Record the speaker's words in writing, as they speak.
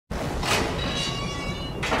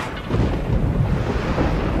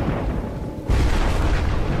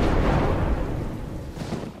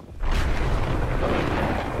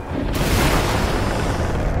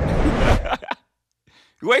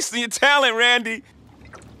wasting your talent, Randy.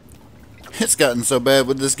 It's gotten so bad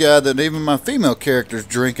with this guy that even my female character's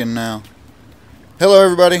drinking now. Hello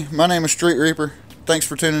everybody, my name is Street Reaper. Thanks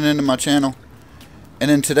for tuning into my channel. And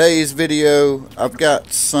in today's video, I've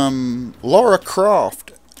got some Lara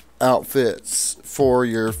Croft outfits for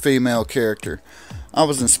your female character. I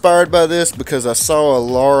was inspired by this because I saw a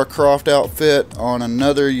Lara Croft outfit on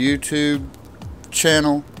another YouTube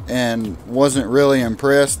channel and wasn't really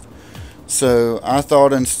impressed. So I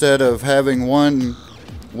thought instead of having one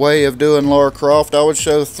way of doing Lara Croft, I would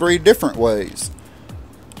show 3 different ways.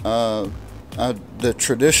 The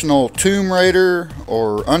traditional Tomb Raider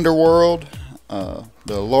or Underworld,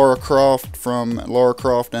 the Lara Croft from Lara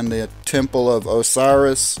Croft and the Temple of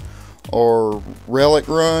Osiris or Relic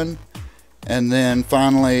Run, and then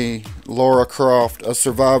finally Lara Croft, A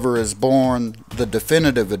Survivor is Born, the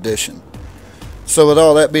Definitive Edition. So with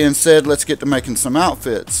all that being said, let's get to making some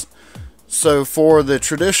outfits. So for the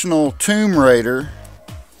traditional Tomb Raider,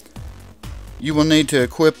 you will need to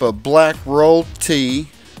equip a black rolled tee.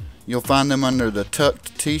 You'll find them under the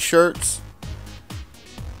tucked t-shirts.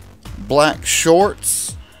 Black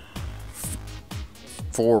shorts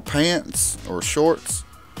for pants or shorts.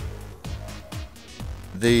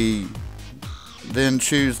 Then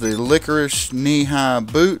choose the licorice knee-high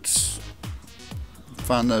boots.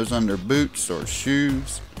 Find those under boots or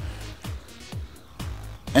shoes.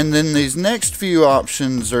 And then these next few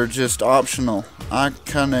options are just optional. I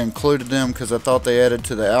kind of included them because I thought they added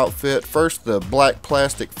to the outfit. First, the black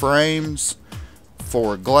plastic frames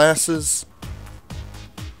for glasses.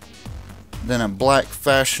 Then a black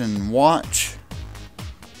fashion watch.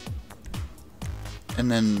 And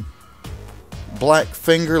then black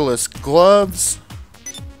fingerless gloves.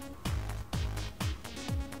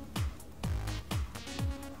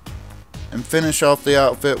 And finish off the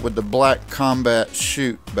outfit with the black combat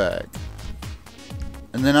chute bag.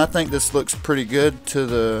 And then I think this looks pretty good to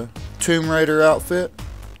the Tomb Raider outfit.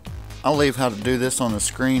 I'll leave how to do this on the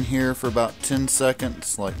screen here for about 10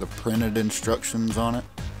 seconds, like the printed instructions on it.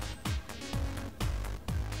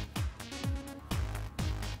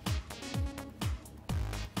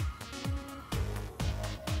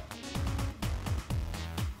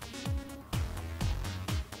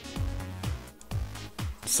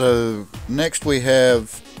 So next we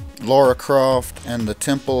have Lara Croft and the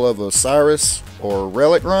Temple of Osiris or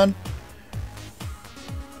Relic Run.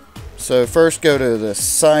 So first go to the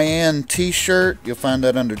cyan t-shirt. You'll find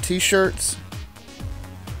that under t-shirts.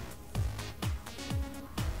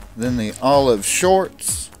 Then the olive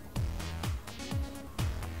shorts.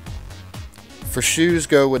 For shoes,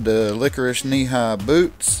 go with the licorice knee-high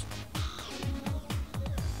boots.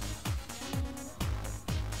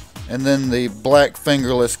 And then the black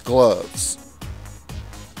fingerless gloves.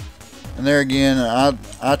 And there again,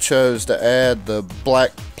 I chose to add the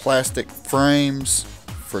black plastic frames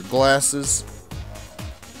for glasses,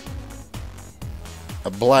 a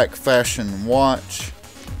black fashion watch,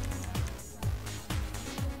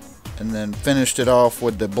 and then finished it off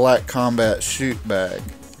with the black combat chute bag.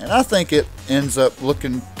 And I think it ends up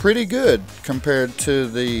looking pretty good compared to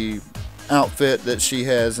the outfit that she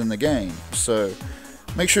has in the game. So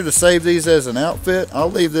make sure to save these as an outfit.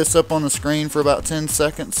 I'll leave this up on the screen for about 10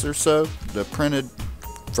 seconds or so. The printed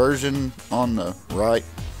version on the right.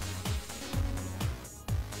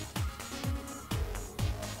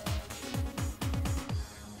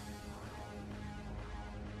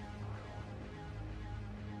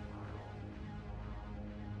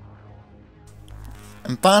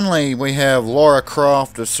 And finally we have Lara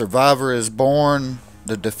Croft, A Survivor is Born,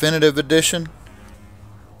 the Definitive Edition.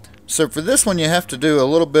 So for this one you have to do a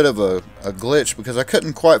little bit of a glitch because I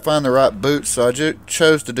couldn't quite find the right boots, so I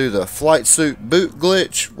chose to do the flight suit boot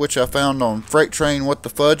glitch, which I found on Freight Train What the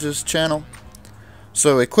Fudge's channel.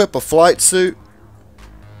 So equip a flight suit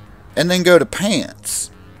and then go to pants.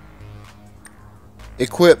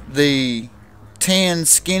 Equip the tan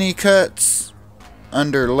skinny cuts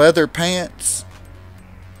under leather pants,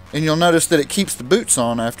 and you'll notice that it keeps the boots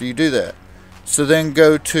on after you do that. So then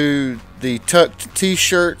go to the tucked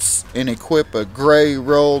t-shirts and equip a gray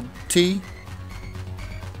rolled tee.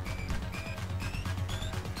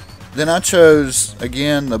 Then I chose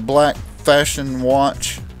again the black fashion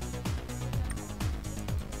watch,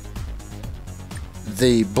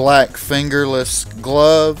 the black fingerless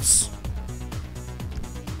gloves,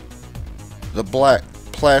 the black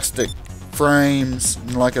plastic frames,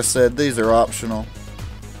 and like I said, these are optional,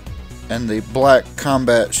 and the black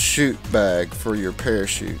combat chute bag for your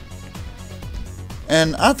parachute.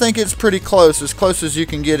 And I think it's pretty close as you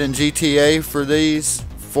can get in GTA for these,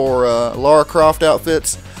 for Lara Croft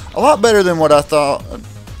outfits. A lot better than what I thought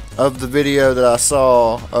of the video that I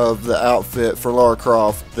saw of the outfit for Lara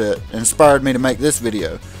Croft that inspired me to make this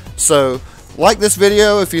video. So like this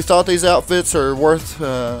video if you thought these outfits are worth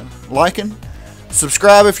liking.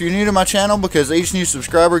 Subscribe if you're new to my channel, because each new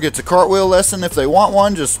subscriber gets a cartwheel lesson. If they want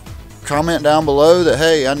one, just comment down below that,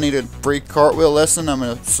 hey, I need a free cartwheel lesson, I'm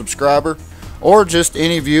a subscriber. Or just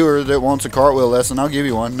any viewer that wants a cartwheel lesson, I'll give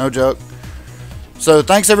you one, no joke. So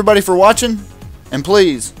thanks everybody for watching, and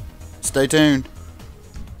please stay tuned.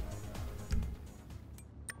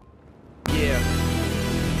 Yeah,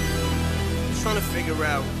 I'm trying to figure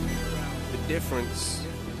out the difference,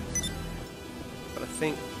 but I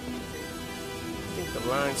think the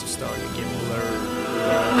lines are starting to get blurred.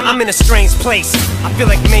 I'm in a strange place. I feel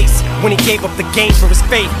like Mace when he gave up the game for his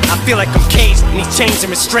faith. I feel like I'm caged and he's changing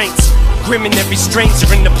restraints, grimming every stranger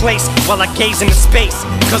in the place while I gaze into space,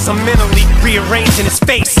 cause I'm mentally rearranging his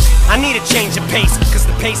face. I need a change of pace, cause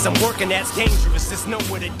the pace I'm working at's dangerous. There's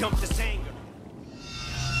nowhere to dump this anger.